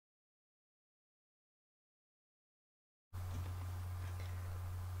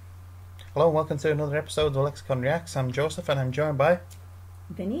Hello and welcome to another episode of Lexicon Reacts. I'm Joseph and I'm joined by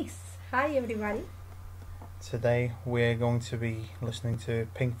Denisse. Hi everybody. Today we're going to be listening to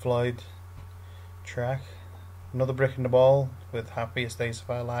Pink Floyd track Another Brick in the Ball with Happiest Days of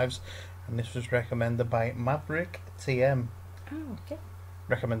Our Lives, and this was recommended by Maverick TM. Oh, okay.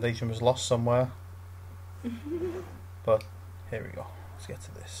 Recommendation was lost somewhere. But here we go. Let's get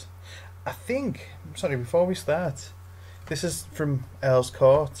to this. Before we start, this is from Earl's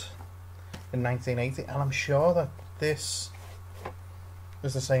Court in 1980, and I'm sure that this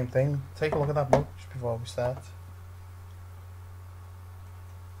is the same thing. Take a look at that book just before we start.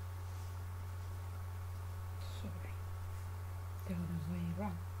 Sorry. The other way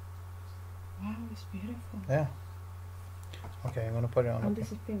around. Wow, it's beautiful. Yeah. Okay, I'm going to put it on. And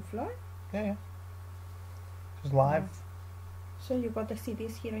this is Pink Floyd? Yeah. It's live. Wow. So you got the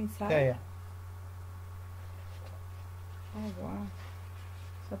CDs here inside? Yeah. Oh wow.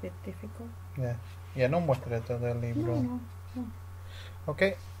 It's a bit difficult. Yeah, no muestra todo el libro. No.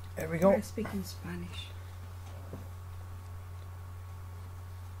 Okay, here we go. I speak in Spanish.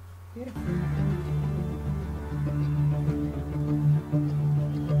 Beautiful.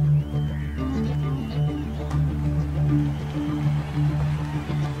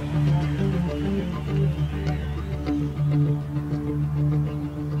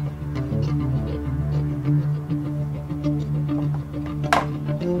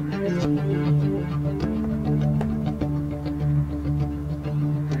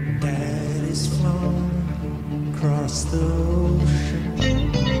 Across the ocean,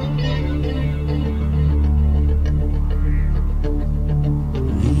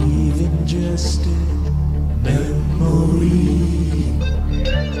 leaving just a memory.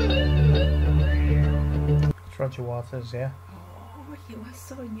 It's Roger Waters, yeah. Oh, he was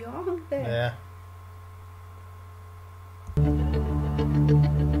so young there. Yeah.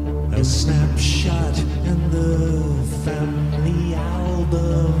 A snapshot in the family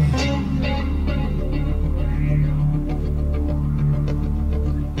album.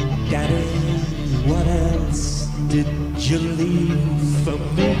 Daddy, what else did you leave for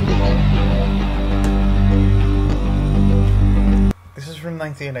me? This is from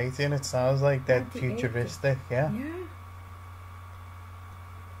 1980 and it sounds like dead 1980. futuristic, yeah.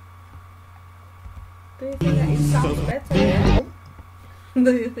 Do you think that it sounds better there?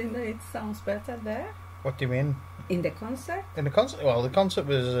 Do you think that it sounds better there? What do you mean? In the concert? In the concert? Well, the concert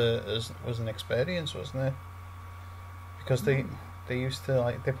was an experience, wasn't it? Because they used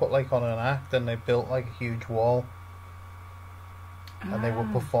to they put on an act and they built a huge wall, and they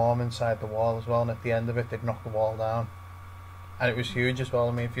would perform inside the wall as well. And at the end of it, they'd knock the wall down, and it was huge as well.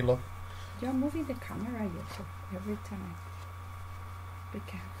 I mean, if you look, You're moving the camera, Yusuf, every time. Be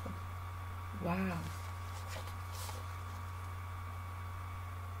careful. Wow.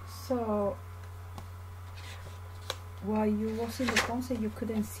 So, while you was in the concert, you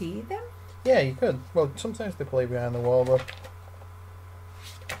couldn't see them? yeah, you could. Well, sometimes they play behind the wall, but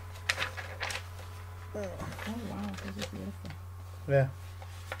Oh wow, this is beautiful. yeah.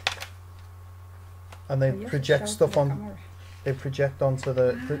 And they But yes, project it shows stuff the on. camera. They project onto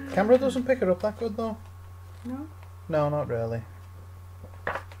the camera. Doesn't pick it up that good though. No? No, not really.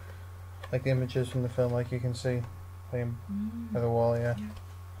 Like the images from the film, you can see playing by the wall, yeah.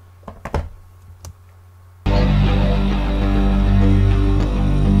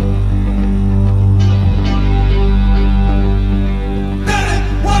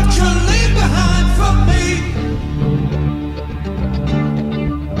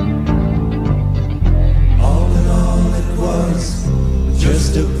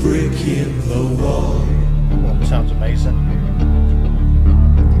 Just a brick in the wall. Oh, sounds amazing.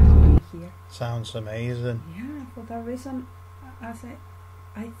 Here. Sounds amazing. Yeah, for that reason, I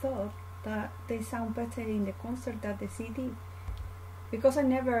thought that they sound better in the concert than the CD. Because I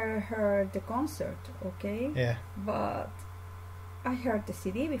never heard the concert, okay? Yeah. But I heard the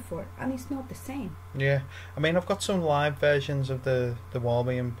CD before, and it's not the same. Yeah. I mean, I've got some live versions of the wall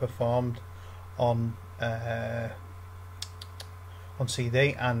being performed on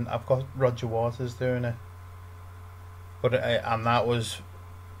CD, and I've got Roger Waters doing it. But and that was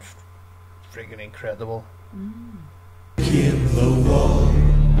friggin' incredible. In the wall.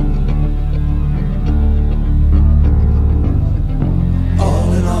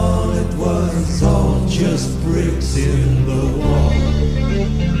 All in all, it was all just bricks in the wall.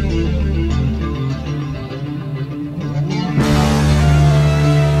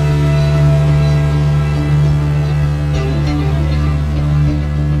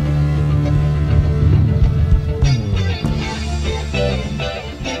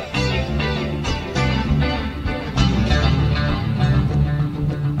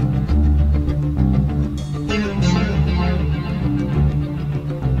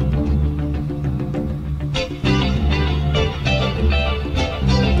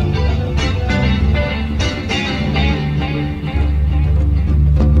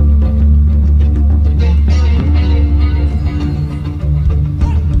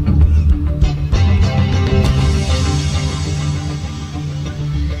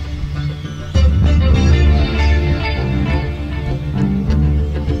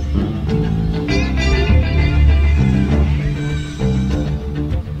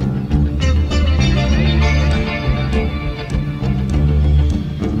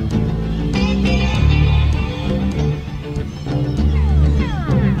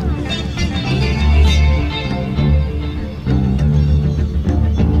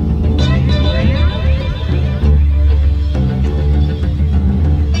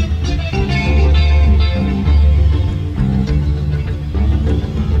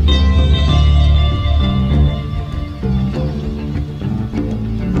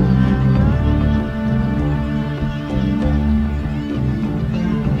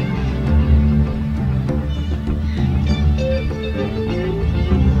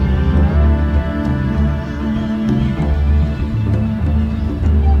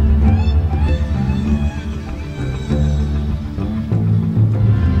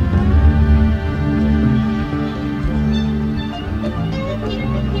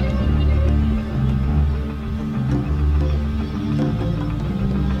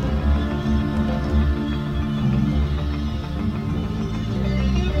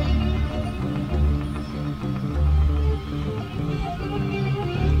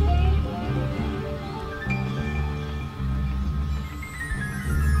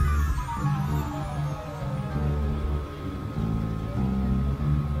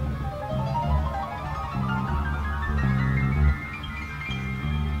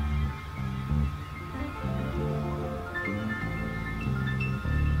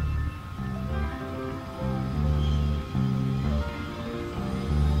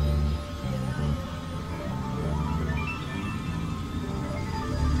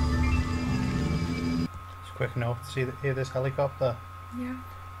 quick note. Hear this helicopter? Yeah.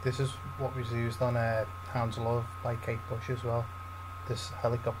 This is what was used on Hounds of Love by Kate Bush as well. This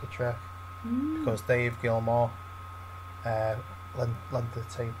helicopter track. Because Dave Gilmour lent the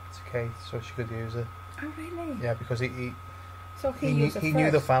tape to Kate so she could use it. Oh, really? Yeah, because he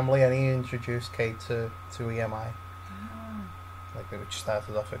knew the family and he introduced Kate to EMI. Ah. Like they just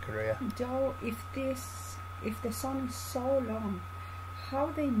started off a career. Joe, if the song is so long,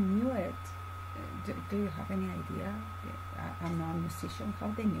 how they knew it? Do you have any idea? I'm not a musician. How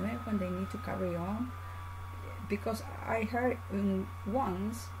they knew it when they need to carry on? Because I heard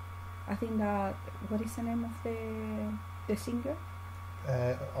once. I think that what is the name of the singer?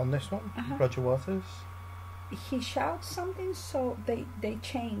 On this one, Roger Waters. He shouts something, so they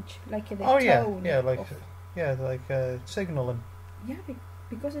change like the tone. Yeah, like signaling. Yeah,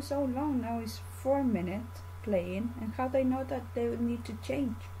 because it's so long now. It's 4 minutes playing, and how they know that they need to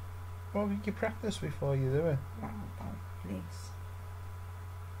change? Well, you practice before you do it. Wow, please.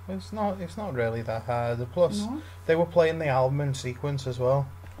 It's not really that hard. Plus, they were playing the album in sequence as well.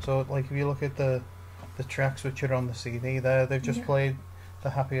 So, like, if you look at the tracks which are on the CD there, they've just played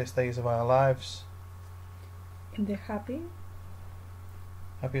The Happiest Days of Our Lives. In the Happiest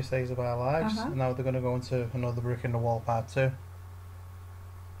Days of Our Lives. And now they're going to go into Another Brick in the Wall Part 2.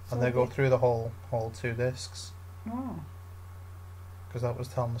 And they go through the whole 2 discs. Oh. Because that was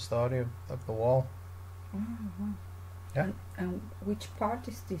telling the story of the wall. Oh, wow. Yeah. And which part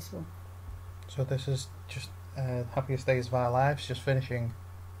is this one? So this is just Happiest Days of Our Lives, just finishing.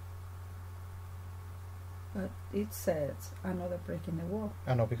 But it says Another Brick in the Wall.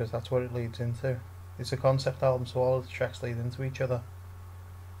 I know, because that's what it leads into. It's a concept album, so all of the tracks lead into each other.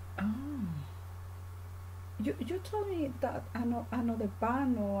 Oh. You told me that another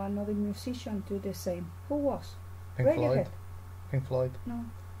band or another musician do the same. Who was? Pink Floyd. No.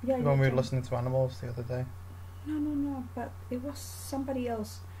 Yeah. When we were listening to Animals the other day. No. But it was somebody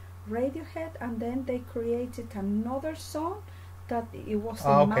else. Radiohead, and then they created another song that it was.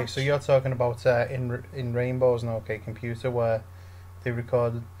 Okay, so you're talking about in Rainbows and OK Computer, where they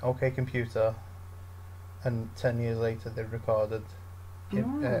recorded OK Computer, and 10 years later they recorded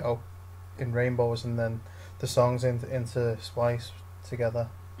in Rainbows, and then the songs into Splice together.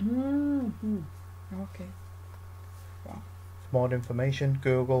 Mm-hmm. Okay. Wow. For more information,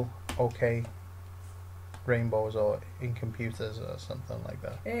 Google OK Rainbows or In Computers or something like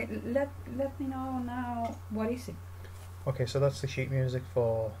that. Let me know now, what is it? Okay, so that's the sheet music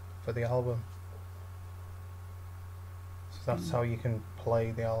for the album. So that's how you can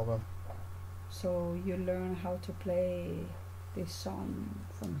play the album. So you learn how to play this song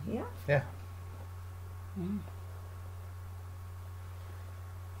from here? Yeah.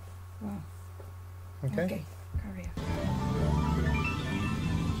 Wow. Okay. Carry on.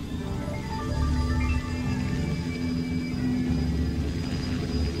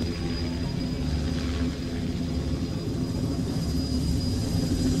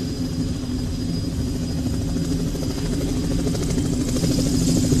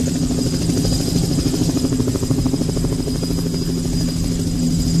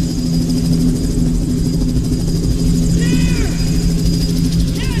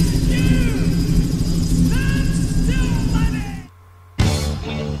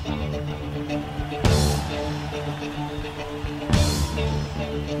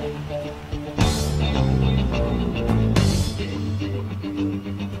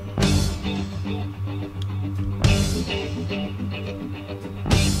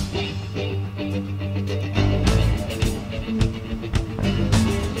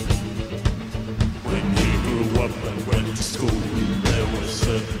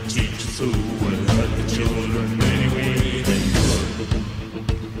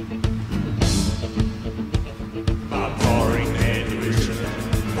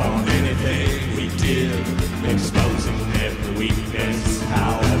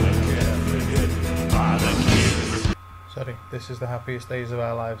 Sorry, this is The Happiest Days of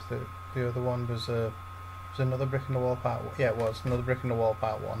Our Lives. The other one was Another Brick in the Wall Part 1. Yeah, it was Another Brick in the Wall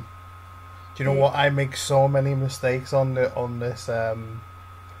Part 1. Do you know what? I make so many mistakes on this when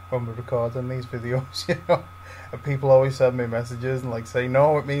we're recording these videos, you know. And people always send me messages and like say,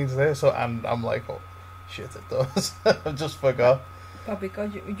 no, it means this, and I'm like, oh shit, it does. I just forgot. But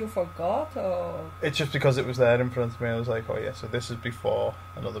because you forgot, or it's just because it was there in front of me. I was like, oh yeah, so this is before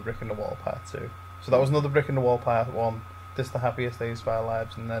Another Brick in the Wall Part 2. So that was Another Brick in the Wall Part 1. This The Happiest Days of Our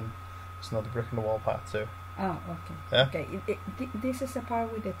Lives, and then it's Another Brick in the Wall Part 2. Oh, okay. Yeah? Okay. This is the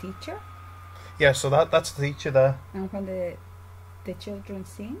part with the teacher? Yeah, so that's the teacher there. And when the children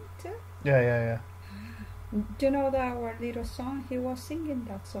sing too? Yeah. Do you know that our little son, he was singing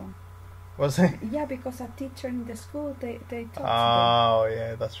that song? Was he? Yeah, because a teacher in the school, they taught Oh,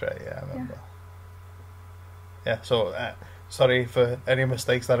 yeah, that's right. Yeah, I remember. Yeah, so sorry for any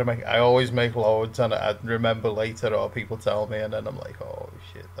mistakes that I make. I always make loads, and I remember later, or people tell me, and then I'm like, oh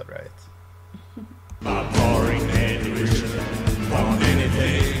shit, that's right. My boring intuition on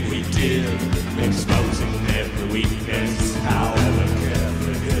anything we did, exposing every weakness, however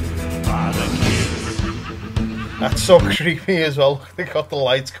carefully hidden by the kids. That's so creepy as well. They got the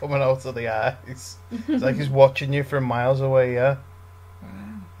lights coming out of the eyes. It's like he's watching you from miles away, yeah? Wow.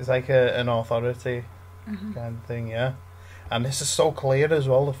 It's like an authority kind of thing, yeah? And this is so clear as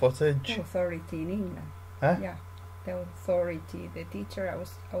well, the footage. The authority in England. Huh? Yeah. The authority, the teacher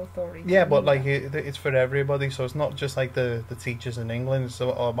was authority. Yeah, in but like England. it's for everybody, so it's not just like the teachers in England. It's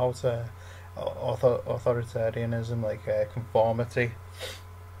all about authoritarianism, like conformity.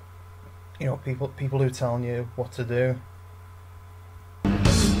 You know, people who telling you what to do.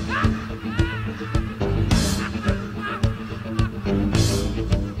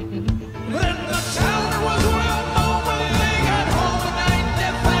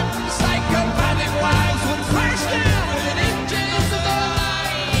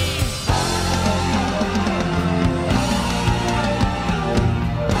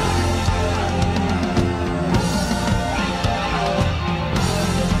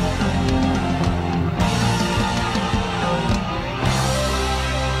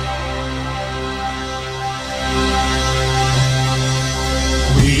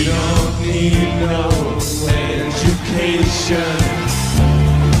 We don't need no education.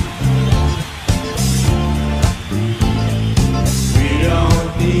 We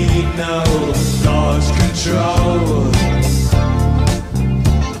don't need no thought control.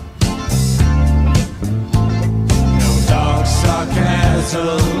 No dark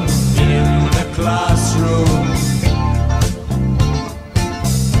sarcasm in the classroom.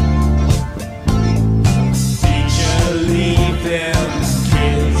 Teacher, leave them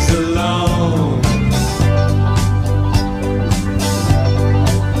kids alone.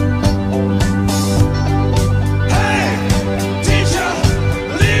 Hey, teacher,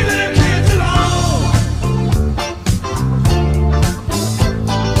 leave them kids alone.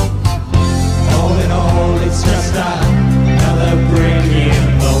 All in all, it's just another brick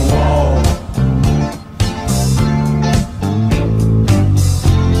in the wall.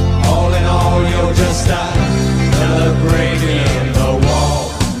 All in all, you're just another brick in the wall.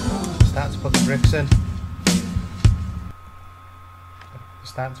 Start to put the bricks in.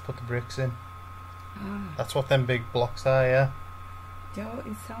 Starting to put the bricks in. Ah, That's what them big blocks are, yeah? Joe,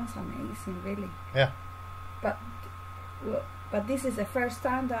 it sounds amazing, really. Yeah. But this is the first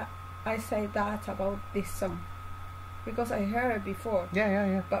time that I say that about this song, because I heard it before.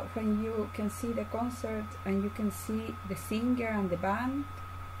 Yeah. But when you can see the concert and you can see the singer and the band,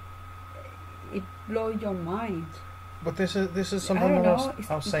 it blows your mind. But this is I something don't I know.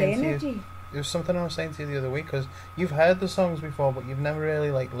 was It's saying the to you. energy. It was something I was saying to you the other week, because you've heard the songs before, but you've never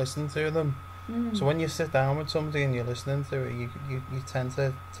really like listened to them. Mm. So when you sit down with somebody and you're listening to it, you tend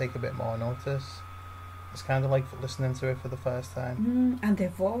to take a bit more notice. It's kind of like listening to it for the first time. And the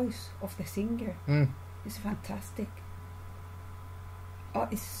voice of the singer Mm. is fantastic. Oh,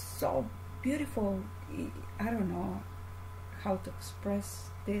 it's so beautiful. I don't know how to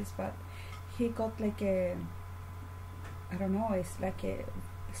express this, but he got like a, I don't know, it's like a,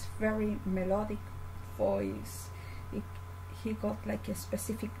 it's very melodic voice. He got like a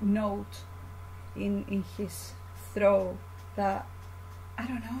specific note in his throat that, I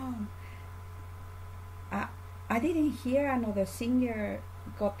don't know, I didn't hear another singer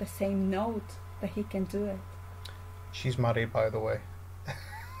got the same note that he can do it. She's married, by the way.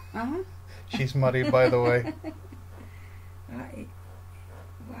 Uh-huh. She's married, by the way.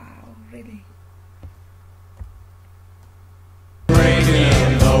 Wow, really. Break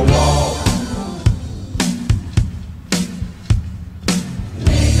in the wall.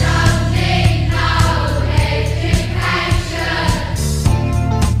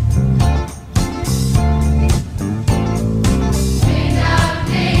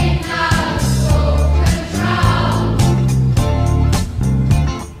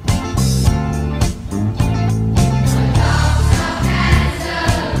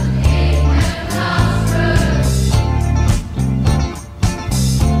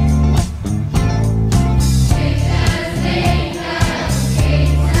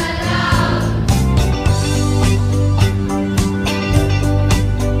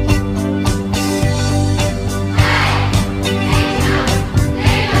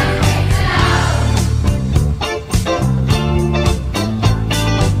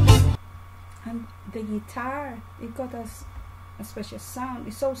 And the guitar, it got a special sound.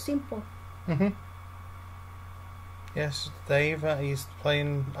 It's so simple, Mhm. Yes, Dave. He's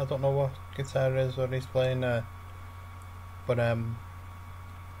playing. I don't know what guitar it is or he's playing. But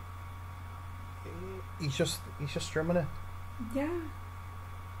he's just strumming it. Yeah.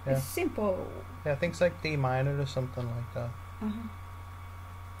 Yeah. It's simple. Yeah, I think it's like D minor or something like that. Uh-huh.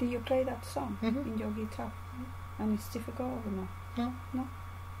 Do you play that song Mhm. in your guitar? And it's difficult or no? No. No?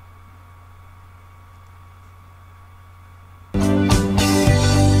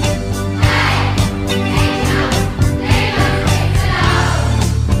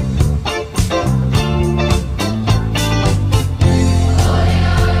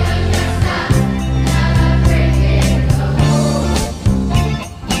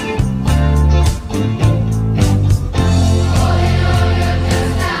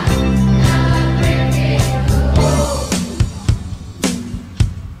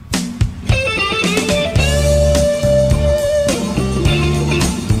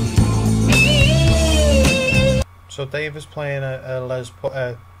 So Dave is playing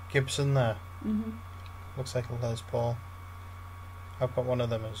a Gibson there. Mm-hmm. Looks like a Les Paul. I've got one of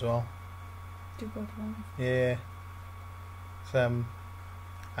them as well. You got one? Yeah. So,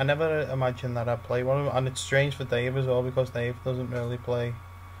 I never imagined that I'd play one of them, and it's strange for Dave as well because Dave doesn't really play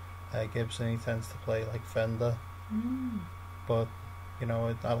Gibson. He tends to play like Fender, but you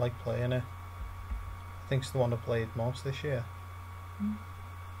know I like playing it. I think it's the one I played most this year.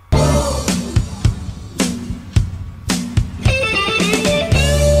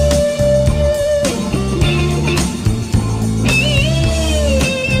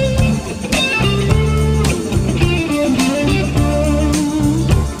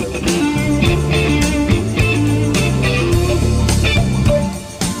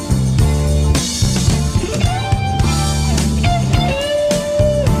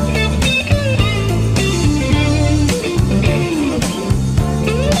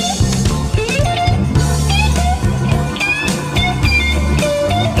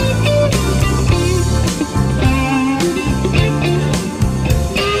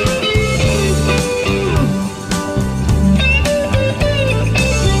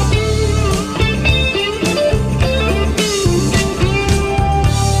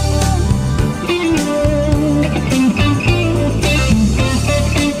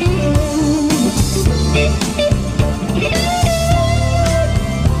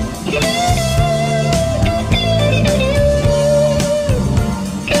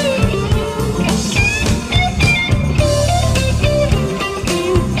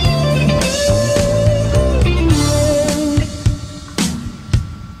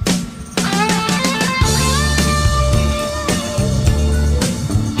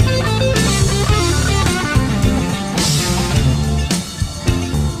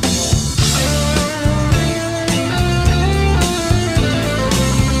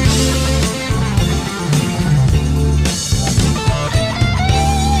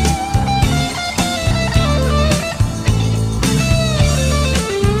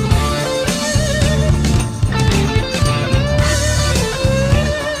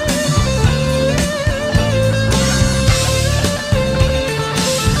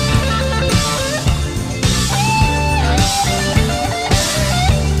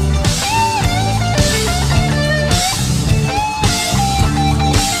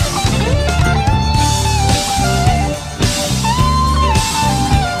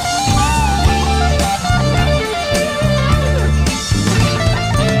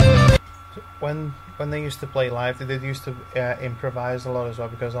 When they used to play live, they did used to improvise a lot as well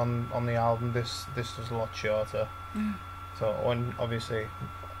because on the album this was a lot shorter. So when obviously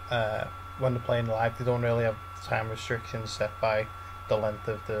when they're playing live, they don't really have time restrictions set by the length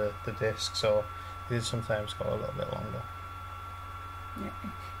of the disc, so they did sometimes go a little bit longer. Yeah.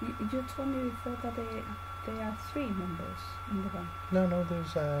 You told me before that there are 3 members in the band. No,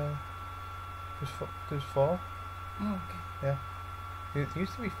 there's 4. Oh, okay. Yeah, it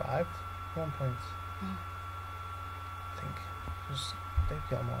used to be 5 at one point. Oh. I think it was Dave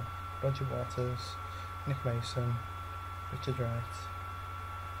Gilmour, Roger Waters, Nick Mason, Richard Wright,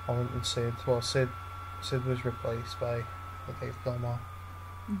 and Sid. Well, Sid was replaced by Dave Gilmour.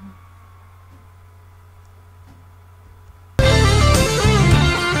 Mm-hmm.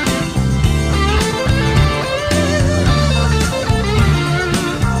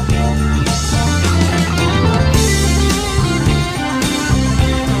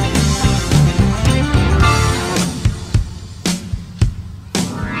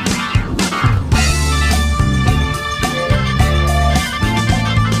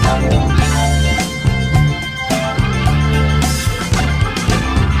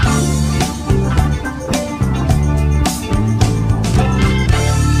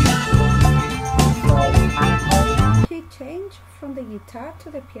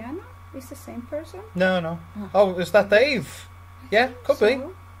 No. Oh, is that Dave? Yeah, could be.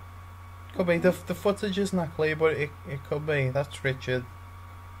 So, Could be. The footage isn't that clear, but it could be. That's Richard.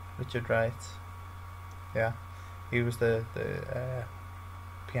 Richard Wright. Yeah, he was the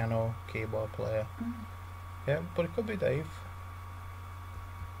piano keyboard player. Yeah, but it could be Dave.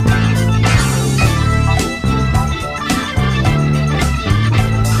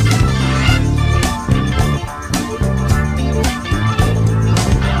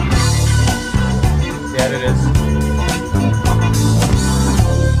 Yeah, it is.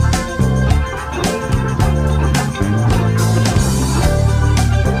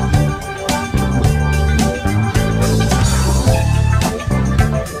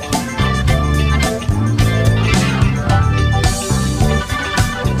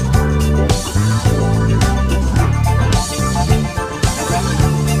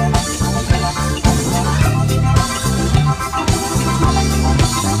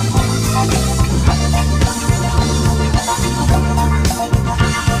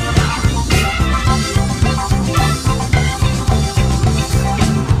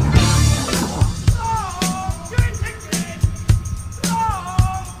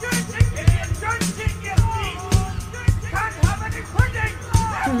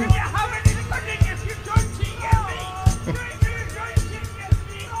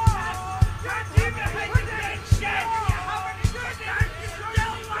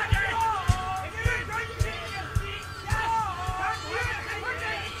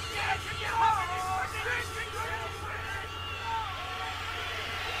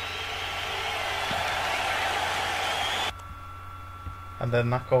 And then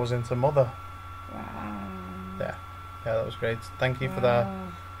that goes into Mother. wow. Yeah, that was great. Thank you for that Wow,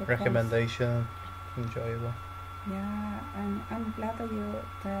 the recommendation. Enjoyable. Yeah, and I'm glad that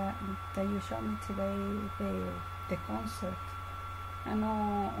you showed me today the concert, and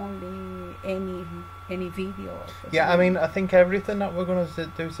not only any video. Of the Yeah, I song. mean, I think everything that we're going to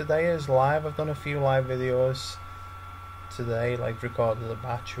do today is live. I've done a few live videos today, like recorded a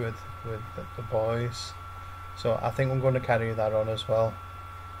match with the boys. So I think I'm going to carry that on as well,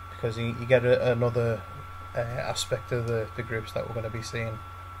 because you get another aspect of the groups that we're going to be seeing.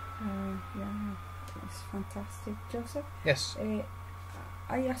 Yeah, it's fantastic, Joseph. Yes,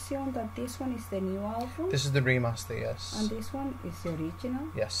 I assume that this one is the new album, this is the remaster. Yes, and this one is the original.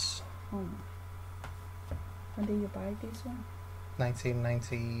 yes, Oh my. When did you buy this one?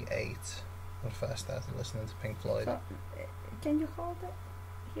 1998. When I first started listening to Pink Floyd. So, can you hold it?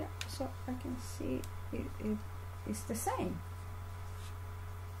 Yeah, so I can see it's the same,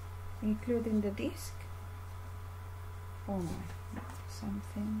 including the disc. Oh my,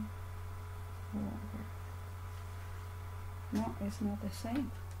 something. Oh. No, it's not the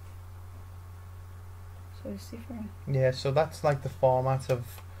same. So it's different. Yeah, so that's like the format of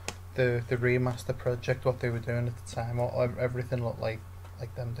the remaster project, what they were doing at the time. Everything looked like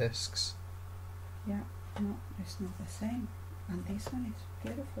them discs. Yeah, no, it's not the same. And this one is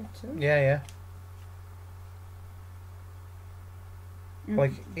beautiful too. Yeah. Mm.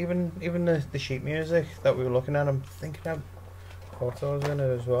 Like even the sheet music that we were looking at, I'm thinking of photos in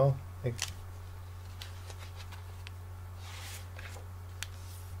it as well. Like,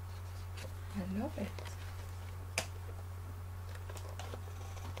 I love it.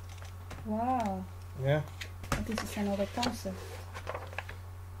 Wow. yeah, And this is another concept.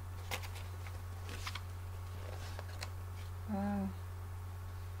 Wow.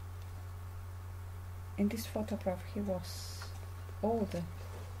 In this photograph he was older.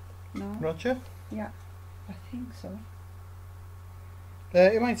 No? Roger. Yeah, I think so.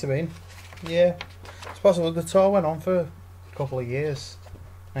 It might have been. Yeah, it's possible. The tour went on for a couple of years,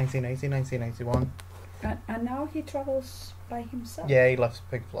 1980, 1981. And now he travels by himself. Yeah, he left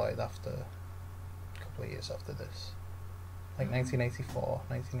Pink Floyd after a couple of years after this, like 1984,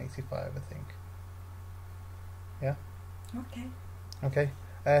 1985, I think. Yeah. Okay. Okay.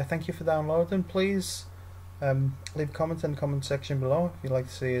 Thank you for downloading. Please leave a comment in the comment section below if you'd like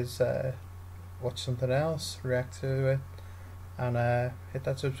to see us watch something else, react to it, and hit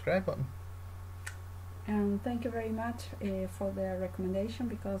that subscribe button. And thank you very much for the recommendation,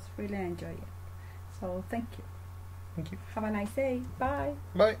 because really I enjoy it. So thank you. Thank you. Have a nice day. Bye.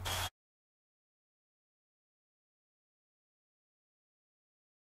 Bye.